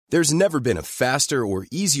There's never been a faster or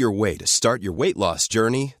easier way to start your weight loss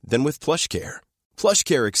journey than with PlushCare.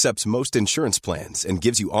 PlushCare accepts most insurance plans and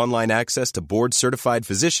gives you online access to board-certified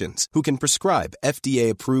physicians who can prescribe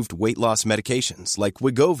FDA-approved weight loss medications like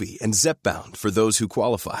Wegovy and Zepbound for those who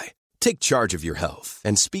qualify. Take charge of your health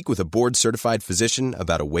and speak with a board-certified physician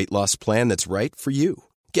about a weight loss plan that's right for you.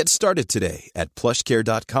 Get started today at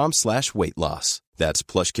plushcare.com/weight loss. That's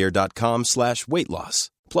plushcare.com/weight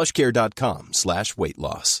loss. plushcare.com/weight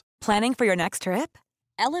loss. Planning for your next trip?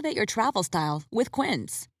 Elevate your travel style with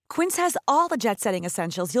Quince. Quince has all the jet-setting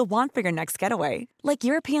essentials you'll want for your next getaway, like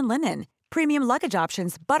European linen, premium luggage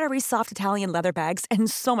options, buttery soft Italian leather bags, and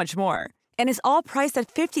so much more. And is all priced at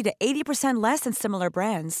 50 to 80% less than similar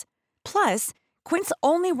brands. Plus, Quince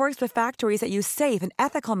only works with factories that use safe and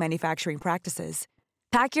ethical manufacturing practices.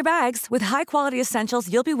 Pack your bags with high-quality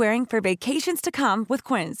essentials you'll be wearing for vacations to come with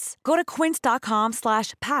Quince. Go to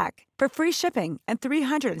quince.com/pack for free shipping and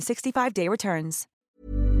 365-day returns.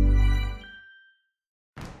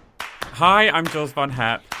 Hi, I'm Jules Von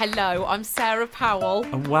Hep. Hello, I'm Sarah Powell.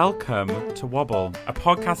 And welcome to Wobble, a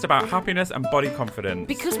podcast about happiness and body confidence.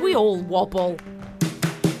 Because we all wobble.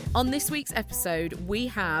 On this week's episode, we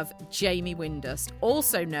have Jamie Windust,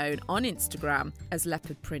 also known on Instagram as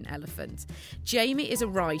Leopard Print Elephant. Jamie is a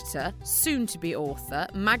writer, soon-to-be author,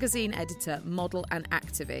 magazine editor, model and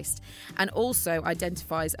activist, and also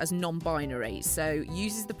identifies as non-binary, so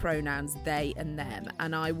uses the pronouns they and them.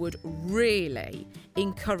 And I would really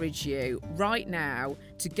encourage you right now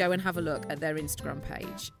to go and have a look at their Instagram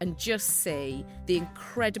page and just see the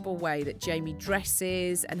incredible way that Jamie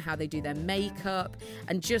dresses and how they do their makeup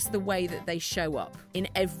and just the way that they show up in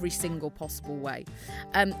every single possible way.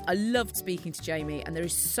 I loved speaking to Jamie, and there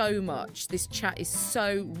is so much. This chat is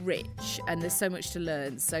so rich and there's so much to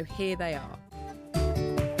learn. So here they are.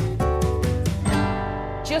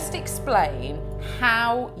 Just explain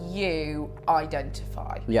how you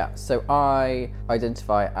identify. Yeah, so I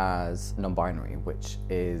identify as non-binary, which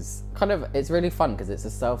is kind of, it's really fun because it's a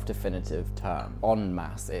self-definitive term. En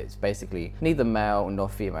masse, it's basically neither male nor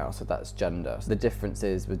female, so that's gender. So the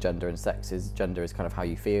differences with gender and sex is gender is kind of how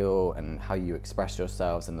you feel and how you express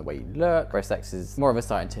yourselves and the way you look, whereas sex is more of a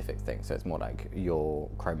scientific thing, so it's more like your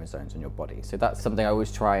chromosomes and your body. So that's something I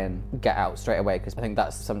always try and get out straight away, because I think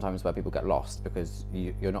that's sometimes where people get lost, because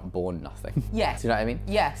you're not born nothing. Yes. Do you know what I mean?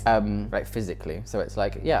 Yes. Like physically. So it's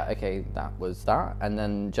like, yeah, okay, that was that. And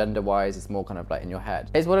then gender-wise, it's more kind of like in your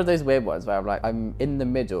head. It's one of those weird ones where I'm like, I'm in the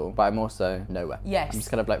middle, but I'm also nowhere. Yes. I'm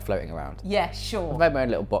just kind of like floating around. Yeah, sure. I've made my own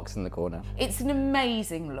little box in the corner. It's an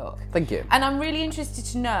amazing look. Thank you. And I'm really interested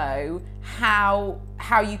to know how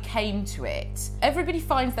you came to it. Everybody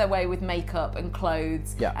finds their way with makeup and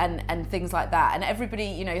clothes and things like that. And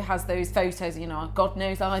everybody, has those photos, God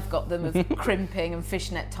knows I've got them of crimping and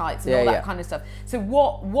fishnet tights and all that kind of stuff. So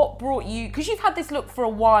what brought you, because you've had this look for a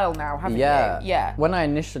while now, haven't you? Yeah. When I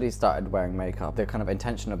initially started wearing makeup, the kind of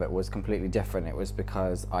intention of it was completely different. It was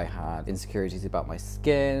because I had insecurities about my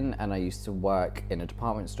skin, and I used to work in a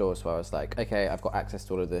department store, so I was like, okay, I've got access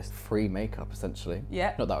to all of this free makeup, essentially.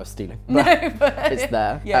 Yeah. Not that I was stealing. No, but it's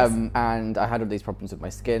there. Yes. And I had all these problems with my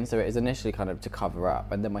skin, so it was initially kind of to cover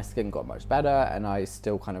up, and then my skin got much better, and I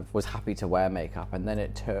still kind of was happy to wear makeup, and then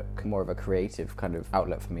it took more of a creative kind of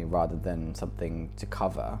outlet for me rather than something to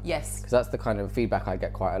cover. Yes. Because that's the kind of feedback I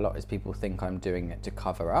get quite a lot, is people think I'm doing it to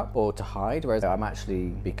cover up or to hide, whereas I'm actually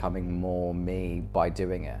becoming more me by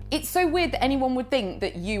doing it. It's so weird that anyone would think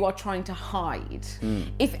that you are trying to hide.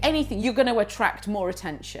 If anything, you're going to attract more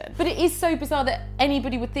attention. But it is so bizarre that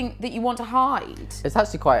anybody would think that you want to hide. It's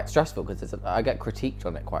actually quite stressful because I get critiqued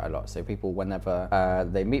on it quite a lot. So people, whenever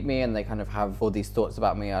they meet me and they kind of have all these thoughts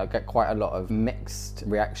about me, I get quite a lot of mixed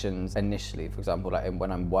reactions initially. For example, like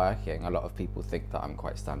when I'm working, a lot of people think that I'm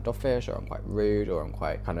quite standoffish, or I'm quite rude, or I'm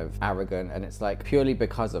quite kind of arrogant, and it's like purely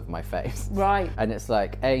because of my face. Right. And it's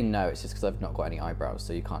like, no, it's just because I've not got any eyebrows,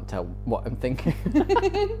 so you can't tell what I'm thinking.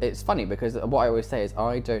 It's funny because what I always say is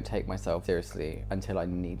I don't take myself seriously until I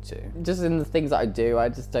need to. Just in the things that I do, I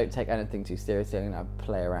just don't take anything too seriously, and I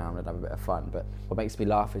play around and have a bit of fun. But what makes me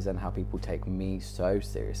laugh is then how people take me so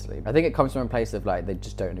seriously. I think it comes from a place of like, they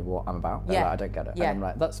just don't know what I'm about. They're like, I don't get it. Yeah. And I'm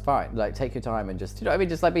like, that's fine. Like, take your time and just, you know what I mean?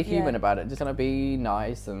 Just like be human about it. Just kind of be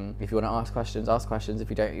nice, and if you want to ask questions, ask questions. If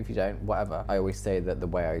you don't, whatever. I always say that the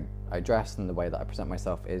way I dress and the way that I present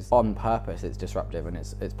myself is on purpose. It's disruptive and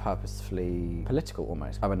it's purposefully political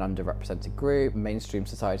almost. I'm an underrepresented group. Mainstream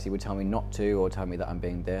society would tell me not to, or tell me that I'm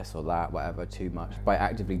being this or that, whatever, too much. By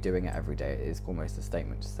actively doing it every day, it is almost a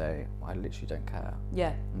statement to say, I literally don't care.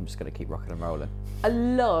 Yeah. I'm just going to keep rocking and rolling. I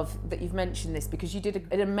love that you've mentioned this because you did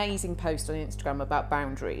an amazing post on Instagram about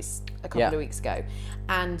boundaries a couple of weeks ago,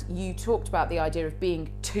 and you talked about the idea of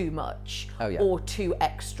being too much or too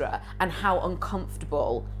extra, and how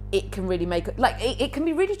uncomfortable it can really make it can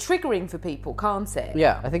be really triggering for people, can't it?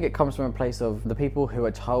 Yeah, I think it comes from a place of the people who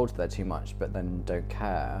are told they're too much but then don't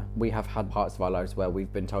care. We have had parts of our lives where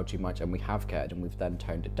we've been told too much and we have cared and we've then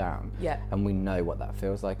toned it down. Yeah. And we know what that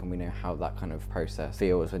feels like, and we know how that kind of process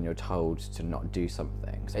feels when you're told to not do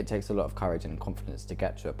something. So it takes a lot of courage and confidence to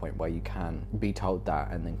get to a point where you can be told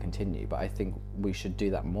that and then continue. But I think we should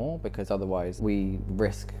do that more, because otherwise we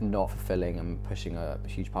risk not fulfilling and pushing a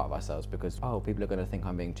huge part of ourselves because, people are going to think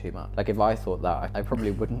I'm being too much. Like, if I thought that, I probably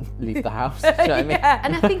wouldn't leave the house. Do you know what I mean?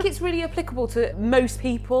 And I think it's really applicable to most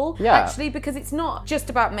people, actually, because it's not just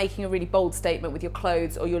about making a really bold statement with your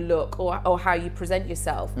clothes or your look or how you present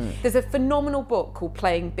yourself. There's a phenomenal book called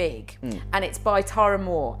Playing Big, and it's by Tara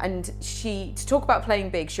Moore, and to talk about playing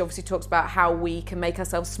big, she obviously talks about how we can make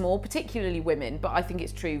ourselves small, particularly women, but I think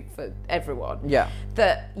it's true for everyone. Yeah.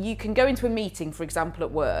 That you can go into a meeting, for example,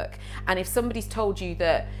 at work, and if somebody's told you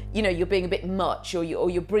that, you're being a bit much or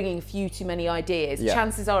you're bringing a few too many ideas,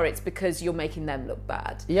 chances are it's because you're making them look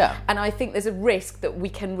bad. Yeah. And I think there's a risk that we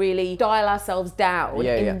can really dial ourselves down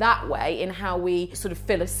in that way, in how we sort of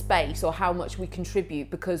fill a space or how much we contribute,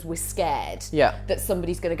 because we're scared that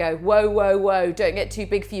somebody's going to go, whoa, whoa, whoa, don't get too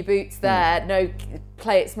big for your boots there. No,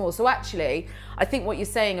 play it small. So actually, I think what you're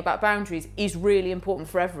saying about boundaries is really important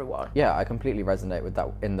for everyone. Yeah, I completely resonate with that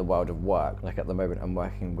in the world of work. Like, at the moment I'm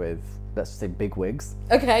working with, let's just say, big wigs.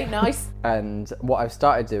 Okay, nice. And what I've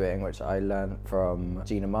started doing, which I learned from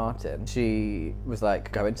Gina Martin, she was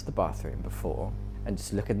like, go into the bathroom before and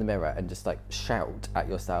just look in the mirror and just like shout at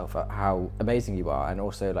yourself at how amazing you are, and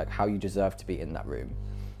also like how you deserve to be in that room.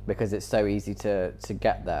 Because it's so easy to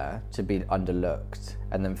get there, to be underlooked,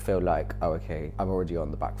 and then feel like, oh, okay, I'm already on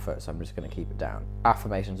the back foot, so I'm just going to keep it down.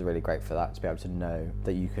 Affirmations are really great for that, to be able to know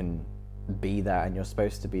that you can be there and you're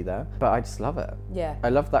supposed to be there. But I just love it. Yeah. I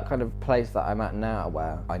love that kind of place that I'm at now,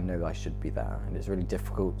 where I know I should be there, and it's really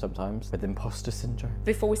difficult sometimes with imposter syndrome.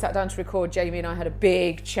 Before we sat down to record, Jamie and I had a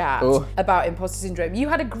big chat about imposter syndrome. You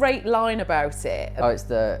had a great line about it. Oh, it's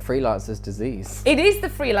the freelancer's disease. It is the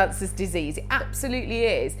freelancer's disease. It absolutely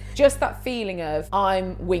is. Just that feeling of,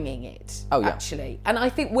 I'm winging it, actually. And I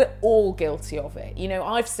think we're all guilty of it.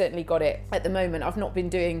 I've certainly got it at the moment. I've not been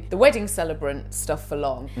doing the wedding celebrant stuff for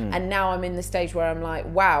long, and now I'm in the stage where I'm like,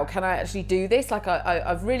 wow, can I actually do this? Like,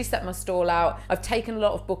 I've really set my stall out. I've taken a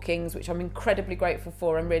lot of bookings, which I'm incredibly grateful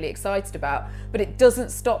for. I'm really excited about. But it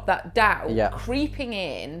doesn't stop that doubt creeping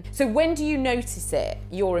in. So when do you notice it,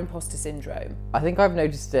 your imposter syndrome? I think I've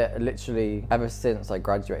noticed it literally ever since I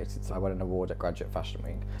graduated. So I won an award at Graduate Fashion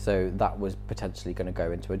Week. So that was potentially going to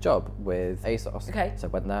go into a job with ASOS. Okay. So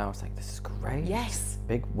I went there, I was like, this is great. Yes.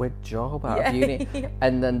 Big wig job out of uni.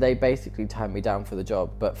 And then they basically turned me down for the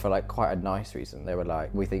job, but for like quite a nice reason. They were like,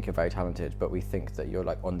 we think you're very talented, but we think that you're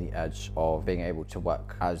like on the edge of being able to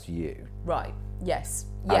work as you. Right. Yes.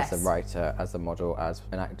 As a writer, as a model, as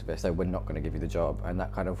an activist, so we're not going to give you the job. And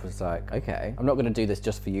that kind of was like, okay, I'm not going to do this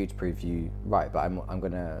just for you to prove you right, but I'm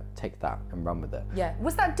going to take that and run with it. Yeah.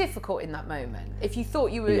 Was that difficult in that moment? If you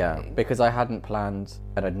thought you were... Yeah, because I hadn't planned,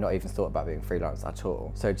 and I'd not even thought about being freelance at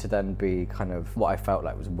all. So to then be kind of what I felt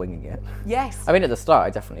like was winging it. Yes. I mean, at the start,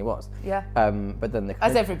 I definitely was. Yeah. But then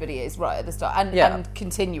as everybody is, right, at the start. And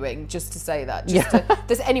continuing, just to say that.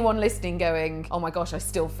 Does anyone listening going, oh my gosh, I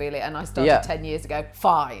still feel it, and I started 10 years ago,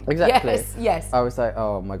 fine. Exactly. Yes. I was like,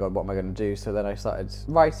 oh my God, what am I going to do? So then I started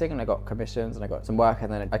writing, and I got commissions, and I got some work,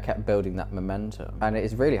 and then I kept building that momentum. And it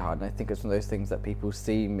is really hard, and I think it's one of those things that people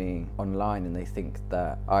see me online and they think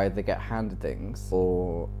that I either get handed things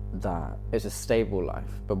or that it's a stable life.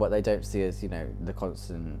 But what they don't see is, the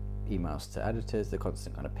constant emails to editors, the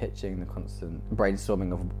constant kind of pitching, the constant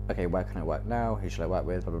brainstorming of, okay, where can I work now? Who should I work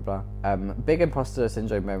with? Blah, blah, blah. Big imposter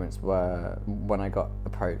syndrome moments were when I got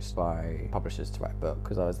approached by publishers to write a book,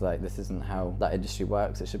 because I was like, this isn't how that industry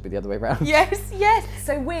works. It should be the other way around. Yes.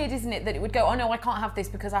 So weird, isn't it, that it would go, oh no, I can't have this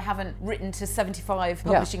because I haven't written to 75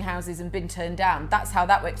 publishing houses and been turned down. That's how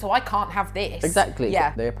that works. So I can't have this. Exactly.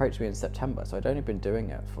 Yeah. They approached me in September, so I'd only been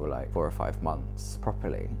doing it for like 4 or 5 months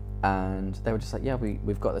properly. And they were just like, yeah,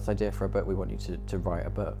 we've got this idea for a book, we want you to write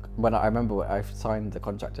a book. When I remember I signed the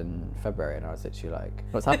contract in February, and I was literally like,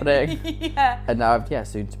 what's happening? And now I'm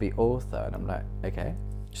soon to be author, and I'm like, okay.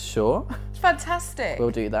 Sure. Fantastic. We'll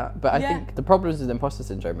do that. But I think the problems with imposter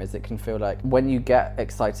syndrome is it can feel like when you get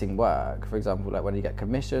exciting work, for example, like when you get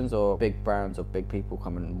commissions or big brands or big people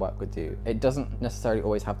come and work with you, it doesn't necessarily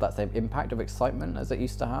always have that same impact of excitement as it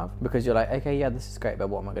used to have, because you're like, okay, yeah, this is great, but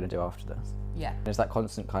what am I going to do after this? Yeah. There's that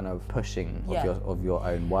constant kind of pushing of your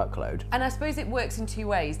own workload. And I suppose it works in two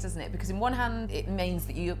ways, doesn't it? Because in one hand, it means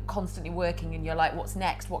that you're constantly working and you're like, what's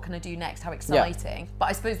next? What can I do next? How exciting. But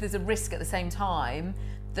I suppose there's a risk at the same time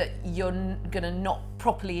that you're going to not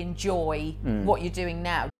properly enjoy what you're doing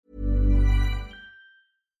now.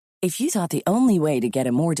 If you thought the only way to get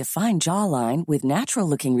a more defined jawline with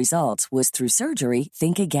natural-looking results was through surgery,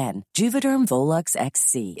 think again. Juvederm Volux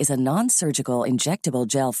XC is a non-surgical injectable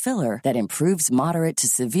gel filler that improves moderate to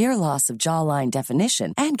severe loss of jawline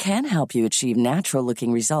definition and can help you achieve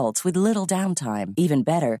natural-looking results with little downtime. Even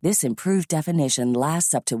better, this improved definition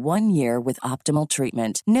lasts up to 1 year with optimal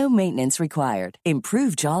treatment. No maintenance required.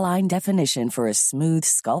 Improve jawline definition for a smooth,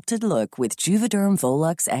 sculpted look with Juvederm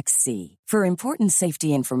Volux XC. For important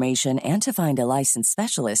safety information and to find a licensed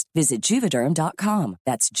specialist, visit Juvederm.com.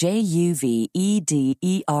 That's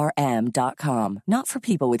JUVEDERM.com. Not for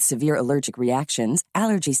people with severe allergic reactions,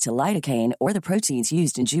 allergies to lidocaine, or the proteins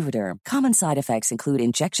used in Juvederm. Common side effects include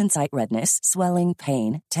injection site redness, swelling,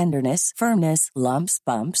 pain, tenderness, firmness, lumps,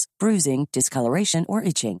 bumps, bruising, discoloration, or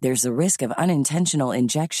itching. There's a risk of unintentional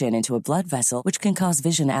injection into a blood vessel, which can cause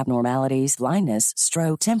vision abnormalities, blindness,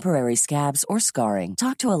 stroke, temporary scabs, or scarring.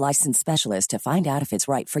 Talk to a licensed specialist to find out if it's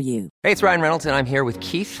right for you. Hey, it's Ryan Reynolds, and I'm here with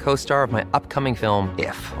Keith, co-star of my upcoming film,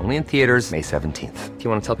 If, only in theaters May 17th. Do you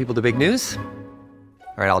want to tell people the big news?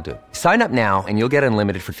 All right, I'll do it. Sign up now and you'll get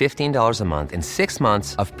unlimited for $15 a month and 6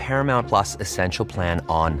 months of Paramount Plus Essential Plan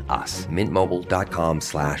on us.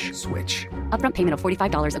 MintMobile.com/switch. Upfront payment of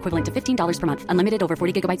 $45 equivalent to $15 per month. Unlimited over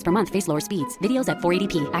 40 gigabytes per month. Face lower speeds. Videos at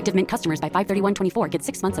 480p. Active Mint customers by 531.24 get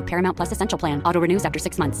 6 months of Paramount Plus Essential Plan. Auto renews after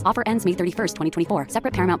 6 months. Offer ends May 31st, 2024.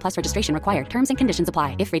 Separate Paramount Plus registration required. Terms and conditions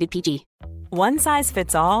apply if rated PG. One size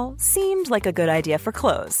fits all seemed like a good idea for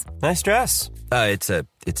clothes. Nice dress. It's a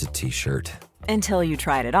t-shirt. Until you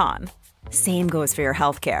tried it on. Same goes for your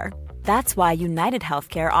healthcare. That's why United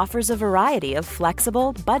Healthcare offers a variety of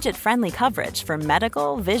flexible, budget-friendly coverage for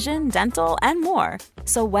medical, vision, dental, and more.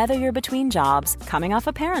 So whether you're between jobs, coming off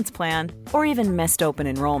a parent's plan, or even missed open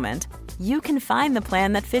enrollment, you can find the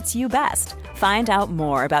plan that fits you best. Find out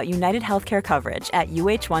more about United Healthcare coverage at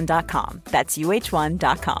UH1.com. That's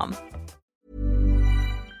UH1.com.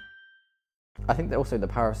 I think that also the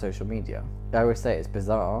power of social media. I always say it's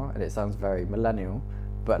bizarre and it sounds very millennial,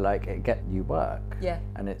 but like it get you work. Yeah.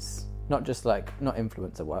 And it's not just like, not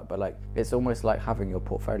influencer work, but like it's almost like having your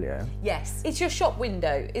portfolio. Yes. It's your shop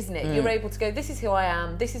window, isn't it? You're able to go, this is who I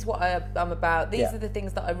am, this is what I'm about, these are the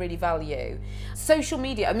things that I really value. Social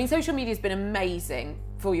media has been amazing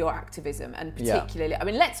for your activism, and particularly, I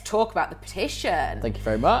mean, let's talk about the petition. Thank you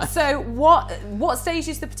very much. So what stage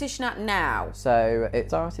is the petition at now? So it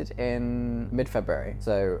started in mid-February.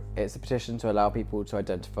 So it's a petition to allow people to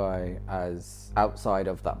identify as outside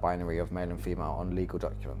of that binary of male and female on legal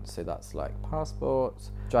documents. So that's like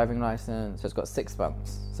passports, driving license. So it's got 6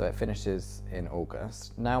 months. So it finishes in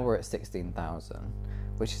August. Now we're at 16,000.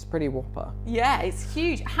 Which is pretty whopper. Yeah, it's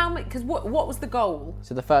huge. How many? Because what was the goal?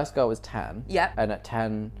 So the first goal was 10. Yeah. And at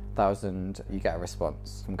 10,000, you get a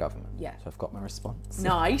response from government. Yeah. So I've got my response.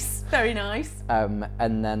 Nice, very nice. And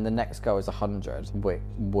then the next goal is 100, which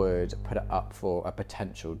would put it up for a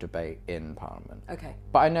potential debate in Parliament. Okay.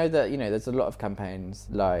 But I know that, there's a lot of campaigns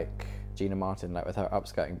like Gina Martin, like with her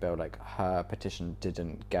upskirting bill, like her petition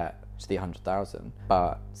didn't get to the 100,000,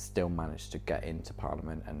 but still managed to get into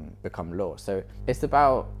Parliament and become law. So it's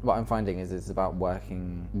about, what I'm finding is it's about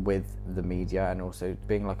working with the media and also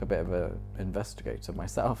being like a bit of a investigator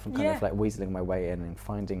myself and kind of like weaseling my way in and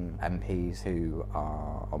finding MPs who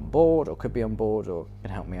are on board or could be on board or can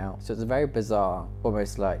help me out. So it's a very bizarre,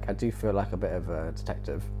 almost like, I do feel like a bit of a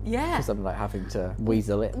detective. Yeah. Because I'm like having to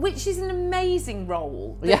weasel it. Which is an amazing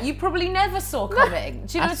role that you probably never saw coming.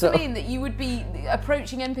 Do you know what I mean? That you would be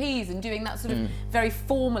approaching MPs and doing that sort of very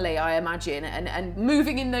formally, I imagine, and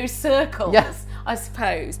moving in those circles, I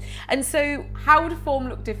suppose. And so how would a form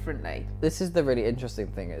look differently? This is the really interesting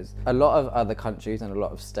thing, is a lot of other countries and a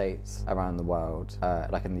lot of states around the world,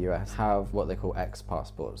 like in the US, have what they call X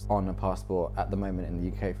passports on a passport at the moment in the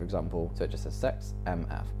UK, for example. So it just says sex,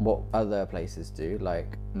 MF. What other places do,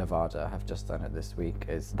 like Nevada have just done it this week,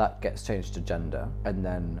 is that gets changed to gender, and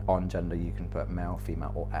then on gender you can put male,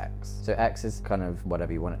 female, or X. So X is kind of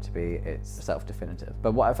whatever you want it to be, it's self-definitive.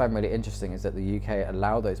 But what I find really interesting is that the UK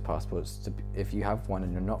allow those passports to, if if you have one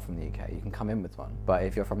and you're not from the UK, you can come in with one. But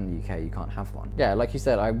if you're from the UK, you can't have one. Yeah, like you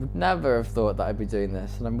said, I would never have thought that I'd be doing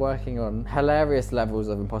this. And I'm working on hilarious levels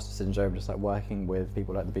of imposter syndrome, just like working with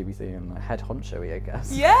people like the BBC and like head honcho, I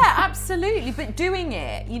guess. Yeah, absolutely. But doing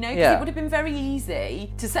it, you know, because it would have been very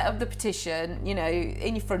easy to set up the petition, you know,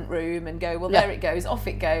 in your front room and go, well, there it goes, off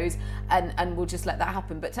it goes, and we'll just let that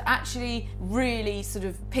happen. But to actually really sort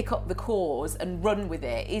of pick up the cause and run with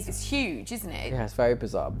it is huge, isn't it? Yeah, it's very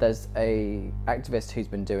bizarre. There's a activist who's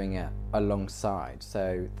been doing it alongside.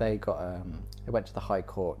 So they went to the High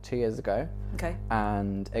Court 2 years ago. Okay.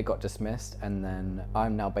 And it got dismissed, and then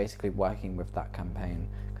I'm now basically working with that campaign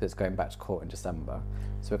because it's going back to court in December.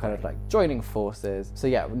 So we're kind of like joining forces. So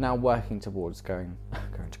yeah, we're now working towards going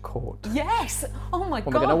to court. Yes. Oh my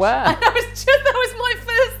god. What am I gonna wear? That was my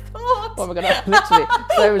first thought. What am I gonna literally?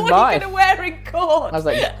 So was mine. What are you gonna wear in court? I was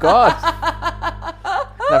like, God.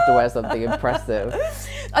 I have to wear something impressive.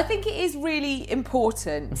 I think it is really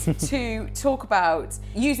important to talk about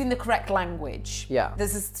using the correct language. Yeah.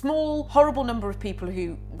 There's a small, horrible number of people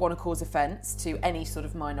who want to cause offence to any sort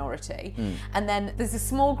of minority. And then there's a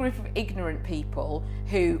small group of ignorant people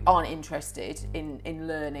who aren't interested in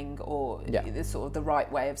learning or the sort of the right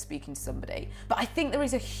way of speaking to somebody. But I think there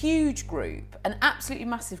is a huge group, an absolutely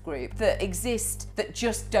massive group, that exist that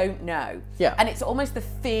just don't know. Yeah. And it's almost the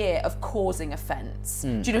fear of causing offence.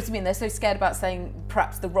 Do you know what I mean? They're so scared about saying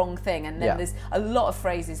perhaps the wrong thing, and then there's a lot of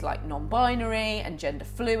phrases like non-binary and gender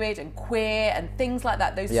fluid and queer and things like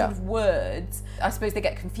that. Those sort of words, I suppose they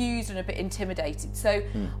get confused and a bit intimidated. So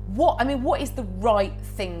what is the right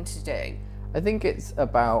thing to do? I think it's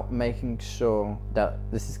about making sure that,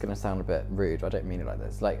 this is going to sound a bit rude, I don't mean it like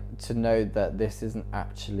this, like to know that this isn't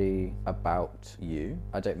actually about you.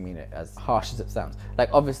 I don't mean it as harsh as it sounds. Like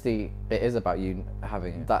obviously it is about you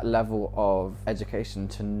having that level of education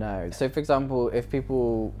to know. So for example, if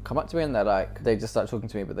people come up to me and they're like, they just start talking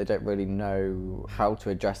to me but they don't really know how to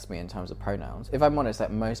address me in terms of pronouns. If I'm honest,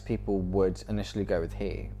 like most people would initially go with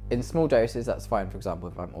he. In small doses, that's fine. For example,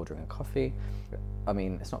 if I'm ordering a coffee, I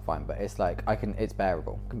mean, it's not fine, but it's like, it's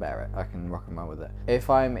bearable. I can bear it. I can rock and roll with it.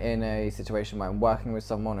 If I'm in a situation where I'm working with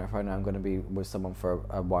someone, or if I know I'm going to be with someone for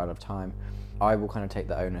a while of time, I will kind of take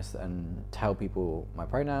the onus and tell people my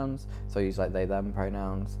pronouns. So I use like they, them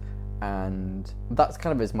pronouns. And that's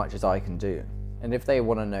kind of as much as I can do. And if they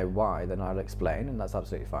want to know why, then I'll explain, and that's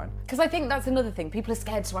absolutely fine. Because I think that's another thing. People are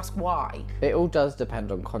scared to ask why. It all does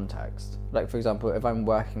depend on context. Like, for example, if I'm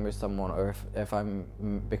working with someone, or if I'm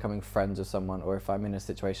becoming friends with someone, or if I'm in a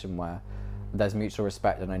situation where there's mutual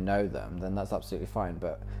respect and I know them, then that's absolutely fine.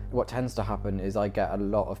 But what tends to happen is I get a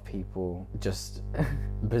lot of people just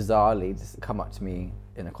bizarrely just come up to me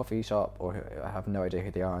in a coffee shop, or I have no idea who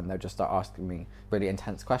they are, and they'll just start asking me really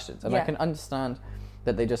intense questions. And I can understand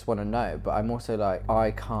that they just want to know, but I'm also like, I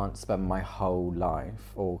can't spend my whole life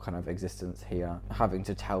or kind of existence here having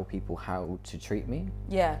to tell people how to treat me.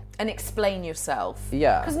 Yeah, and explain yourself.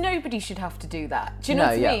 Yeah. Because nobody should have to do that. Do you know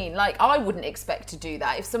what I mean? Like, I wouldn't expect to do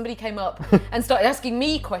that. If somebody came up and started asking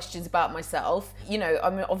me questions about myself, you know,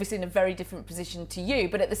 I'm obviously in a very different position to you,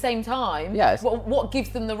 but at the same time, what gives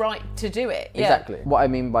them the right to do it? Exactly. What I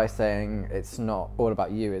mean by saying it's not all about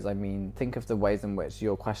you is, I mean, think of the ways in which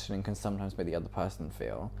your questioning can sometimes make the other person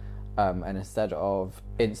feel, and instead of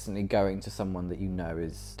instantly going to someone that you know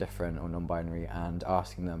is different or non-binary and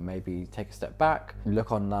asking them, maybe take a step back, look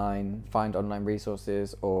online, find online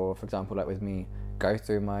resources, or for example, like with me, go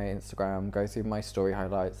through my Instagram, go through my story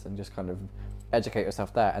highlights, and just kind of educate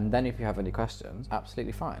yourself there. And then if you have any questions,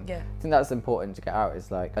 absolutely fine. Yeah. I think that's important to get out. Is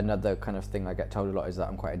like, another kind of thing I get told a lot is that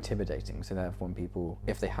I'm quite intimidating. So therefore when people,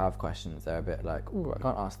 if they have questions, they're a bit like, ooh, I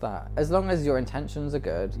can't ask that. As long as your intentions are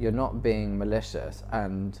good, you're not being malicious,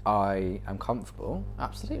 and I am comfortable,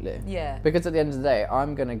 absolutely. Yeah. Because at the end of the day,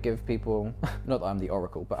 I'm going to give people, not that I'm the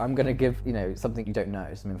oracle, but I'm going to give, you know, something you don't know,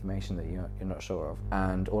 some information that you're not sure of.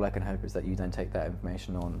 And all I can hope is that you then take that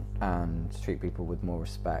information on and treat people with more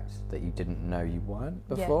respect that you didn't know you weren't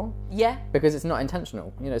before. Yeah. Because it's not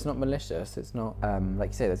intentional, you know, it's not malicious, it's not,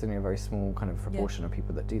 like you say, there's only a very small kind of proportion of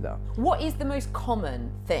people that do that. What is the most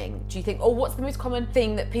common thing, do you think, or what's the most common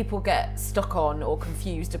thing that people get stuck on or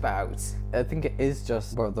confused about? I think it is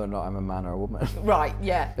just whether or not I'm a man or a woman. Right,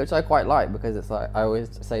 yeah. Which I quite like, because it's like, I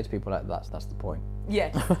always say to people like, that's the point. Yeah.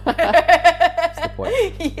 That's the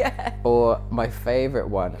point. Yeah. Or my favourite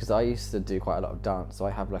one, because I used to do quite a lot of dance, so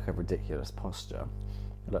I have like a ridiculous posture.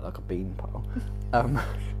 I look like a beanpole.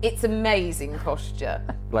 It's amazing posture.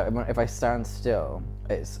 Like if I stand still,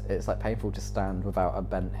 it's like painful to stand without a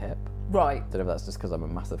bent hip. Right. Don't know if that's just because I'm a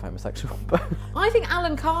massive homosexual, but... I think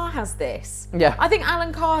Alan Carr has this. Yeah. I think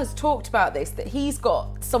Alan Carr has talked about this, that he's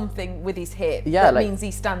got something with his hip that means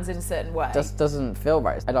he stands in a certain way. Just doesn't feel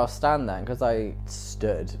right. And I'll stand there, because I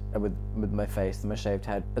stood with my face and my shaved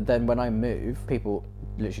head. But then when I move, people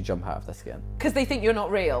literally jump out of their skin. Because they think you're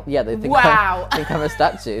not real? Yeah, they think, wow. think I'm a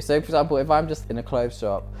statue. So, for example, if I'm just in a clothes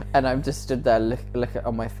shop and I'm just stood there looking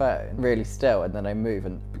on my phone, really still, and then I move,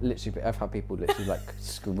 and literally, I've had people literally like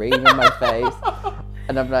scream in my face,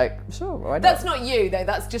 and I'm like, sure, why not? That's not you, though.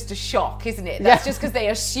 That's just a shock, isn't it? That's just because they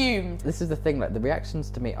assumed. This is the thing, like, the reactions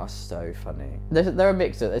to me are so funny. They're a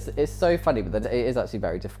mixture. It's so funny, but it is actually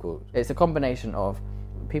very difficult. It's a combination of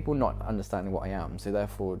people not understanding what I am, so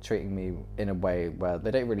therefore treating me in a way where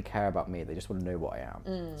they don't really care about me, they just want to know what I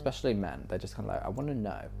am. Especially men, they're just kind of like, I want to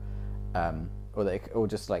know. Or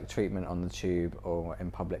just like treatment on the tube or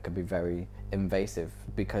in public can be very invasive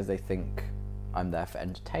because they think I'm there for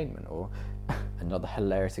entertainment. Or another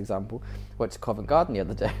hilarious example, went to Covent Garden the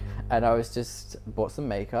other day and I was just bought some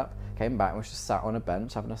makeup, came back and was just sat on a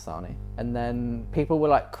bench having a sarnie, and then people were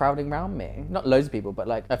like crowding around me, not loads of people, but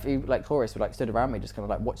like a few like tourists were like stood around me just kind of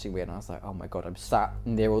like watching me, and I was like, oh my god, I'm sat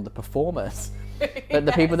near all the performers. But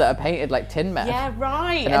the people that are painted like Tin Men. Yeah,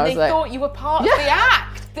 right. And they thought you were part of the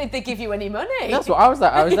act. Did they give you any money? That's what I was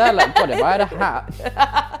like. I was there like, God, if I had a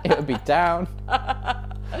hat, it would be down.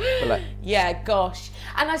 But like, yeah, gosh.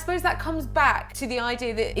 And I suppose that comes back to the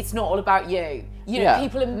idea that it's not all about you. You know,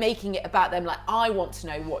 people are making it about them, like, I want to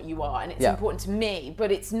know what you are and it's important to me,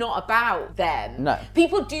 but it's not about them. No.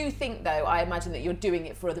 People do think, though, I imagine, that you're doing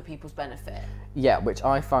it for other people's benefit. Yeah, which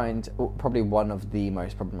I find probably one of the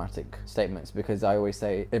most problematic statements, because I always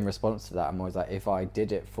say in response to that, I'm always like, if I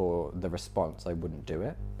did it for the response, I wouldn't do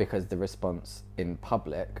it, because the response in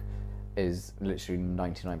public is literally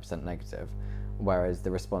 99% negative, whereas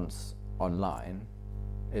the response online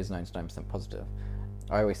is 99% positive.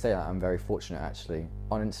 I always say that I'm very fortunate, actually.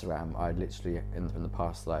 On Instagram, I literally, in the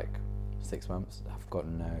past, like, 6 months, have got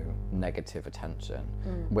no negative attention,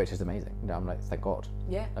 which is amazing. You know, I'm like, thank God.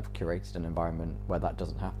 Yeah. I've curated an environment where that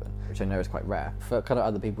doesn't happen, which I know is quite rare. For kind of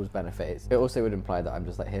other people's benefit, it also would imply that I'm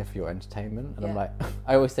just like here for your entertainment. And I'm like,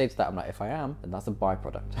 I always say to that, I'm like, if I am, then that's a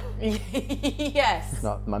byproduct. Yes. It's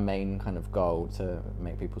not my main kind of goal to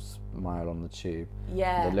make people smile on the tube.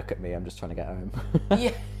 Yeah. They look at me, I'm just trying to get home.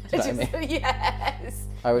 Yeah. Do you know what I mean? Yes.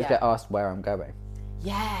 I always get asked where I'm going.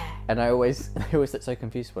 Yeah. And they always get so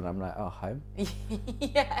confused when I'm like, oh, home?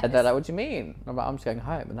 Yes. And they're like, what do you mean? I'm like, I'm just going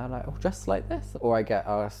home. And they're like, oh, dressed like this? Or I get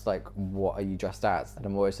asked, like, what are you dressed as? And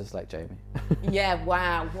I'm always just like, Jamie. Yeah,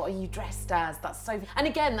 wow, what are you dressed as? That's so... And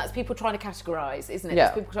again, that's people trying to categorise, isn't it? Yeah.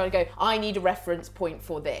 It's people trying to go, I need a reference point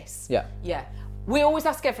for this. Yeah. Yeah. We always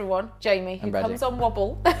ask everyone, Jamie, who comes on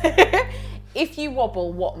Wobble, if you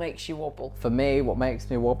wobble, what makes you wobble? For me, what makes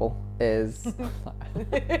me wobble is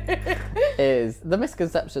the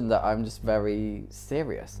misconception that I'm just very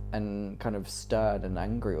serious and kind of stern and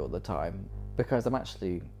angry all the time, because I'm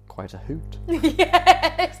actually quite a hoot.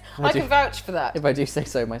 Yes, I can vouch for that. If I do say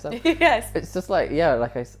so myself. Yes. It's just like, yeah,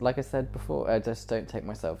 like I said before, I just don't take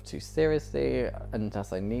myself too seriously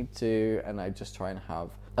unless I need to, and I just try and have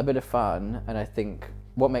a bit of fun. And I think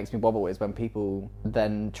what makes me wobble is when people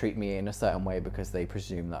then treat me in a certain way because they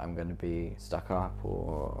presume that I'm going to be stuck up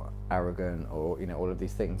or arrogant or, you know, all of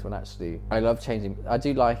these things, when actually I love changing. I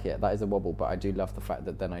do like it, that is a wobble, but I do love the fact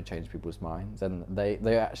that then I change people's minds, and they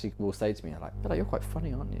actually will say to me, like, you're quite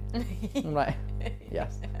funny, aren't you? I'm like,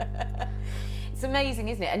 yes. It's amazing,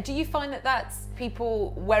 isn't it? And do you find that that's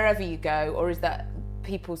people wherever you go, or is that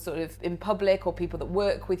people sort of in public, or people that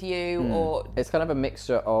work with you, or... It's kind of a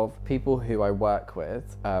mixture of people who I work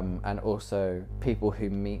with, and also people who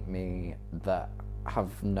meet me that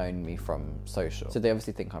have known me from social. So they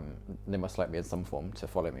obviously think they must like me in some form to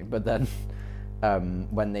follow me, but then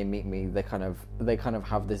when they meet me, they kind of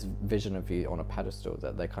have this vision of you on a pedestal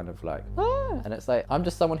that they kind of like, and it's like, I'm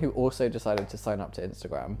just someone who also decided to sign up to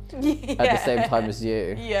Instagram at the same time as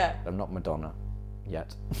you. Yeah. I'm not Madonna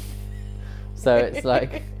yet. So it's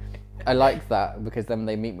like, I like that, because then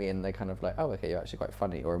they meet me and they kind of like, oh, okay, you're actually quite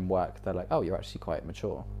funny. Or in work, they're like, oh, you're actually quite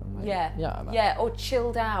mature. I'm like, yeah, or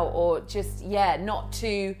chilled out, or just, not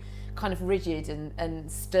too kind of rigid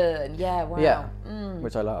and stern. Yeah, wow. Yeah,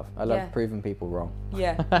 which I love. I love proving people wrong.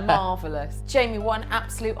 Yeah, marvellous. Jamie, one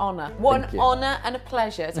absolute honour. One honour and a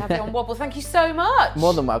pleasure to have you on Wobble. Thank you so much.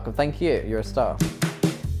 More than welcome. Thank you. You're a star.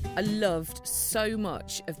 I loved so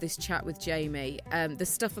much of this chat with Jamie. The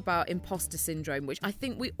stuff about imposter syndrome, which I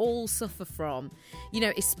think we all suffer from,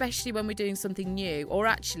 especially when we're doing something new, or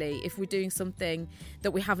actually if we're doing something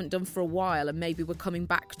that we haven't done for a while and maybe we're coming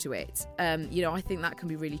back to it. I think that can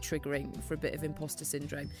be really triggering for a bit of imposter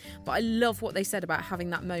syndrome. But I love what they said about having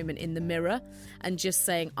that moment in the mirror and just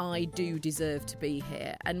saying, I do deserve to be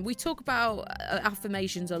here. And we talk about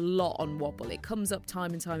affirmations a lot on Wobble. It comes up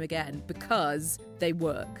time and time again because they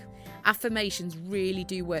work. Affirmations really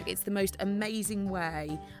do work. It's the most amazing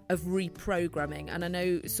way of reprogramming. And I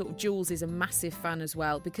know sort of Jules is a massive fan as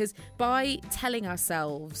well, because by telling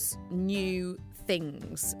ourselves new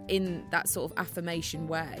things in that sort of affirmation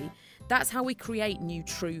way, that's how we create new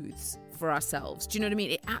truths for ourselves. Do you know what I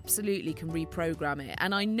mean? It absolutely can reprogram it.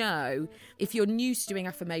 And I know if you're new to doing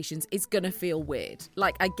affirmations, it's going to feel weird.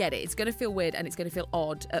 Like, I get it. It's going to feel weird and it's going to feel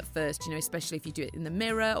odd at first, especially if you do it in the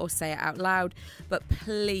mirror or say it out loud. But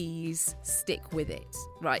please stick with it,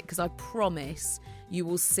 right? Because I promise you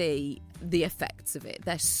will see the effects of it.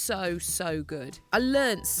 They're so, so good. I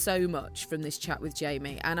learned so much from this chat with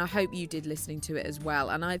Jamie, and I hope you did listening to it as well.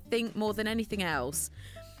 And I think more than anything else,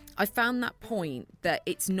 I found that point that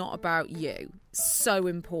it's not about you so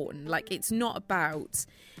important. Like, it's not about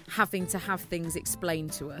having to have things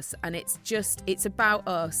explained to us, and it's about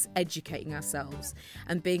us educating ourselves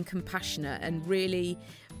and being compassionate and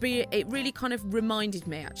it really kind of reminded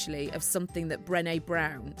me actually of something that Brené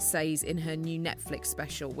Brown says in her new Netflix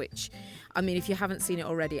special, which, I mean, if you haven't seen it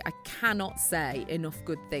already, I cannot say enough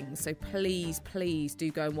good things. So please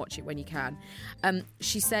do go and watch it when you can.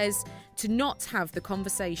 She says to not have the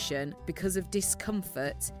conversation because of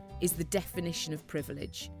discomfort is the definition of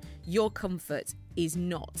privilege. Your comfort is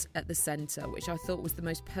not at the centre, which I thought was the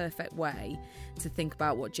most perfect way to think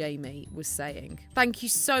about what Jamie was saying. Thank you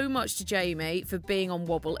so much to Jamie for being on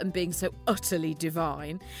Wobble and being so utterly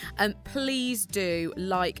divine. And please do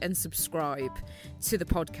like and subscribe to the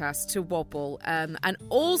podcast, to Wobble. And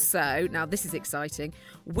also, now this is exciting,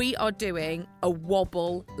 we are doing a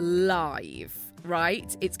Wobble Live.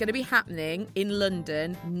 Right, it's going to be happening in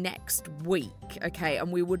London next week, okay,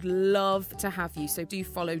 and we would love to have you, so do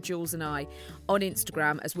follow Jules and I on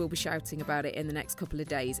Instagram, as we'll be shouting about it in the next couple of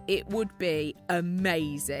days. It would be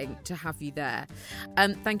amazing to have you there.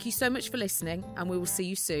 Thank you so much for listening, and we will see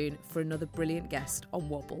you soon for another brilliant guest on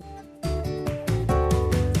Wobble.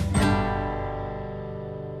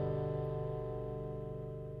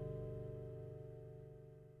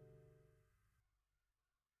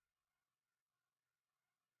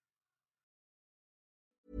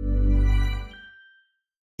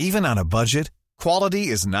 Even on a budget, quality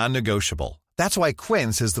is non-negotiable. That's why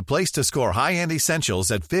Quince is the place to score high-end essentials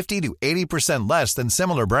at 50 to 80% less than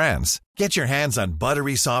similar brands. Get your hands on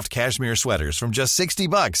buttery soft cashmere sweaters from just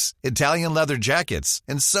 $60, Italian leather jackets,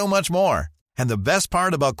 and so much more. And the best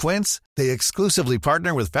part about Quince, they exclusively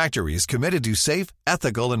partner with factories committed to safe,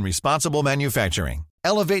 ethical, and responsible manufacturing.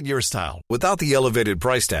 Elevate your style without the elevated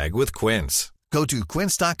price tag with Quince. Go to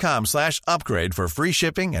quince.com/upgrade for free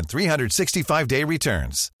shipping and 365-day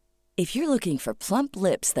returns. If you're looking for plump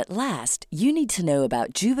lips that last, you need to know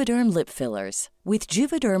about Juvederm lip fillers. With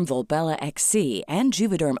Juvederm Volbella XC and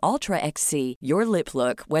Juvederm Ultra XC, your lip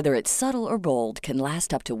look, whether it's subtle or bold, can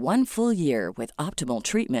last up to 1 full year with optimal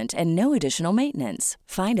treatment and no additional maintenance.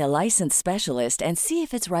 Find a licensed specialist and see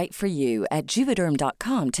if it's right for you at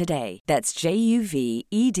Juvederm.com today. That's JUVEDERM.com.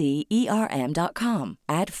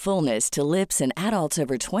 Add fullness to lips in adults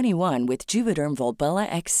over 21 with Juvederm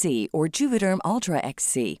Volbella XC or Juvederm Ultra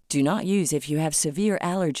XC. Do not use if you have severe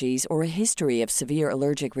allergies or a history of severe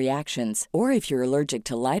allergic reactions, or if you're allergic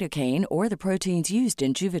to lidocaine or the proteins used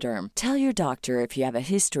in Juvederm. Tell your doctor if you have a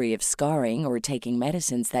history of scarring or taking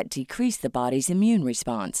medicines that decrease the body's immune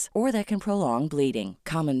response or that can prolong bleeding.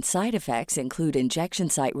 Common side effects include injection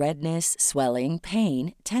site redness, swelling,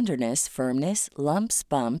 pain, tenderness, firmness, lumps,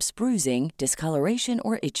 bumps, bruising, discoloration,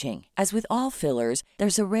 or itching. As with all fillers,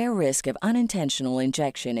 there's a rare risk of unintentional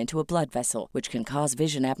injection into a blood vessel, which can cause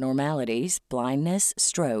vision abnormalities, blindness,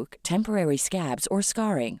 stroke, temporary scabs, or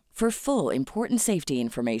scarring. For full, important safety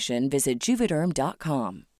information, visit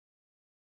Juvederm.com.